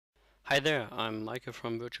Hi there, I'm Michael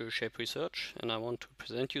from Virtual Shape Research, and I want to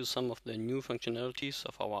present you some of the new functionalities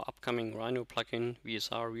of our upcoming Rhino plugin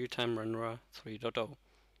VSR Realtime Renderer 3.0.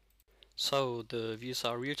 So the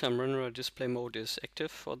VSR Realtime Renderer display mode is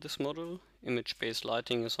active for this model, image-based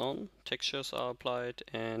lighting is on, textures are applied,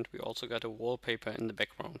 and we also got a wallpaper in the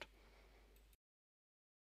background.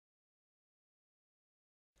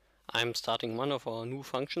 I'm starting one of our new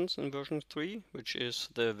functions in version 3, which is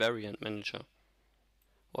the Variant Manager.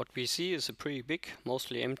 What we see is a pretty big,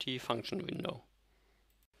 mostly empty function window.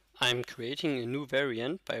 I'm creating a new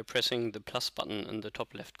variant by pressing the plus button in the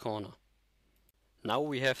top left corner. Now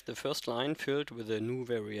we have the first line filled with a new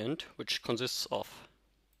variant, which consists of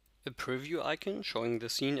a preview icon showing the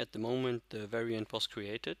scene at the moment the variant was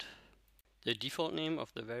created, the default name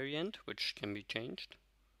of the variant, which can be changed,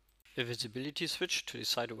 a visibility switch to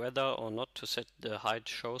decide whether or not to set the hide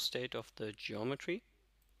show state of the geometry,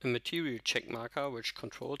 a material checkmarker which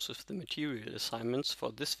controls if the material assignments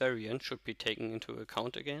for this variant should be taken into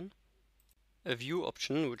account again, a view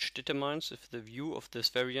option which determines if the view of this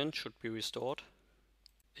variant should be restored.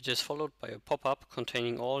 It is followed by a pop-up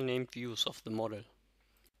containing all named views of the model.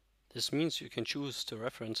 This means you can choose to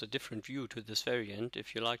reference a different view to this variant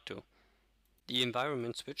if you like to. The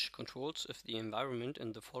environment switch controls if the environment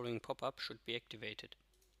in the following pop-up should be activated.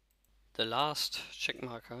 The last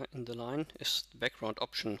checkmarker in the line is the background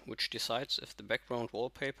option, which decides if the background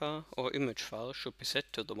wallpaper or image file should be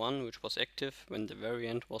set to the one which was active when the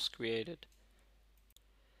variant was created.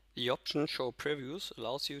 The option Show Previews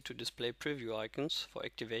allows you to display preview icons for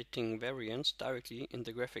activating variants directly in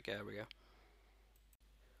the graphic area.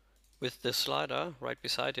 With the slider right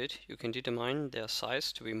beside it, you can determine their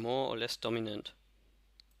size to be more or less dominant.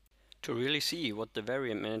 To really see what the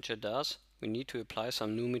Variant Manager does, we need to apply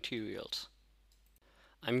some new materials.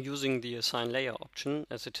 I'm using the Assign Layer option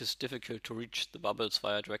as it is difficult to reach the bubbles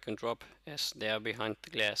via drag and drop as they are behind the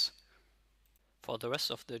glass. For the rest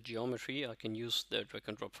of the geometry I can use the drag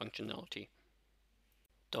and drop functionality.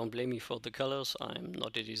 Don't blame me for the colors, I'm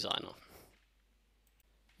not a designer.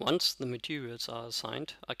 Once the materials are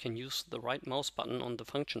assigned, I can use the right mouse button on the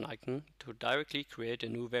function icon to directly create a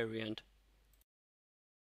new variant.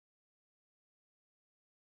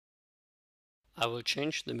 I will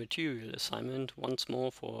change the material assignment once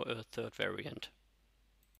more for a third variant.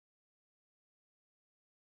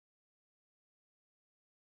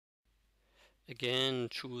 Again,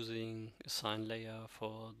 choosing Assign Layer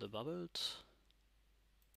for the bubbles.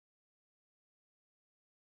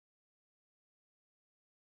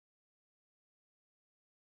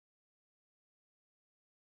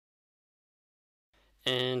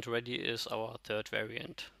 And ready is our third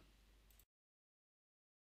variant.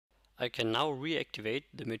 I can now reactivate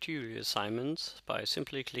the material assignments by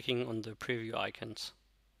simply clicking on the preview icons.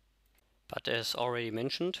 But as already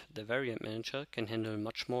mentioned, the Variant Manager can handle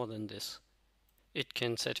much more than this. It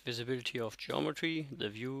can set visibility of geometry, the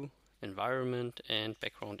view, environment and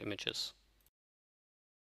background images.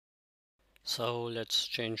 So let's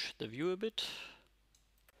change the view a bit,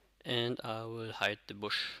 and I will hide the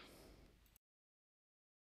bush.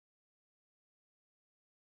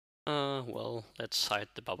 Well, let's hide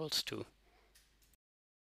the bubbles too.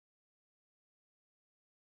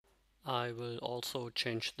 I will also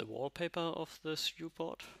change the wallpaper of this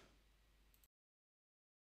viewport.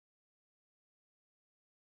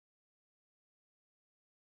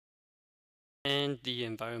 And the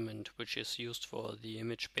environment, which is used for the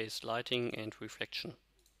image-based lighting and reflection.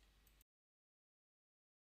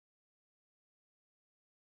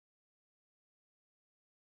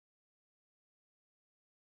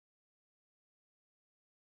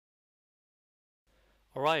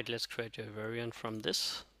 Alright, let's create a variant from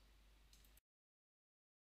this.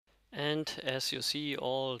 And as you see,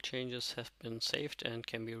 all changes have been saved and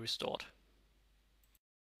can be restored.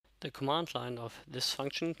 The command line of this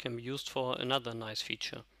function can be used for another nice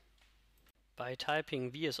feature. By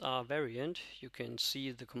typing VSR variant, you can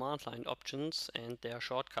see the command line options and their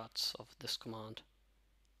shortcuts of this command.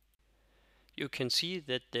 You can see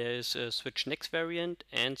that there is a switch next variant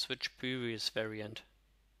and switch previous variant.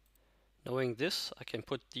 Knowing this, I can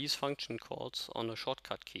put these function calls on a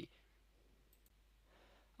shortcut key.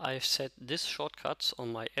 I've set this shortcuts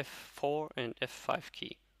on my F4 and F5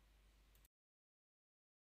 key.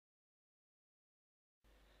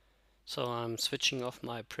 So I'm switching off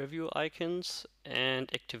my preview icons and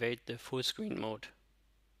activate the full screen mode.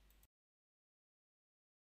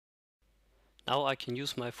 Now I can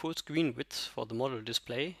use my full screen width for the model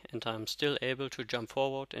display, and I'm still able to jump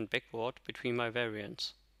forward and backward between my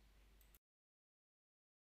variants.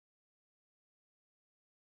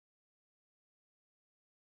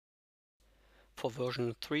 For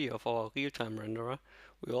version 3 of our real-time renderer,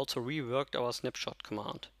 we also reworked our snapshot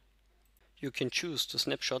command. You can choose to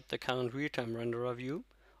snapshot the current real-time renderer view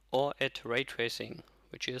or add ray tracing,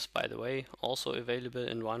 which is, by the way, also available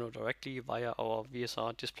in Rhino directly via our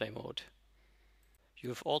VSR display mode. You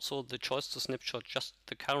have also the choice to snapshot just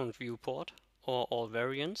the current viewport, or all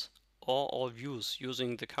variants, or all views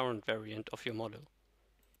using the current variant of your model.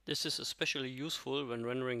 This is especially useful when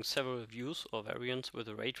rendering several views or variants with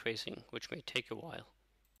ray tracing, which may take a while.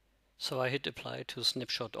 So I hit apply to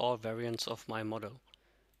snapshot all variants of my model.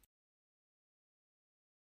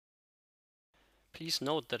 Please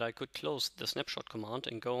note that I could close the snapshot command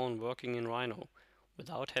and go on working in Rhino,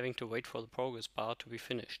 without having to wait for the progress bar to be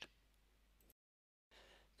finished.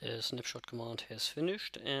 The snapshot command has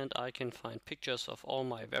finished and I can find pictures of all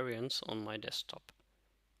my variants on my desktop.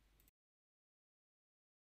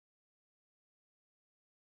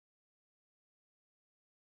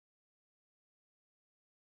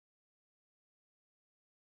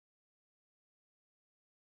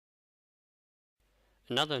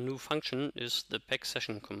 Another new function is the back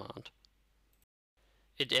session command.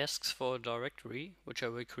 It asks for a directory, which I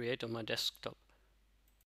will create on my desktop.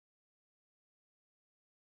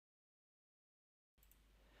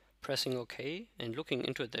 Pressing OK and looking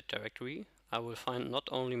into that directory, I will find not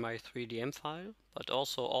only my 3DM file, but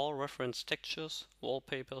also all reference textures,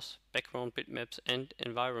 wallpapers, background bitmaps and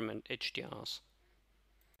environment HDRs.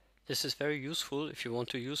 This is very useful if you want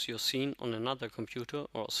to use your scene on another computer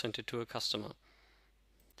or send it to a customer.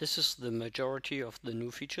 This is the majority of the new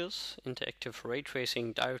features. Interactive ray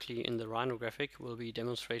tracing directly in the Rhino graphic will be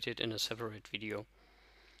demonstrated in a separate video.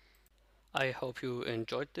 I hope you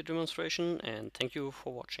enjoyed the demonstration and thank you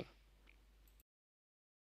for watching.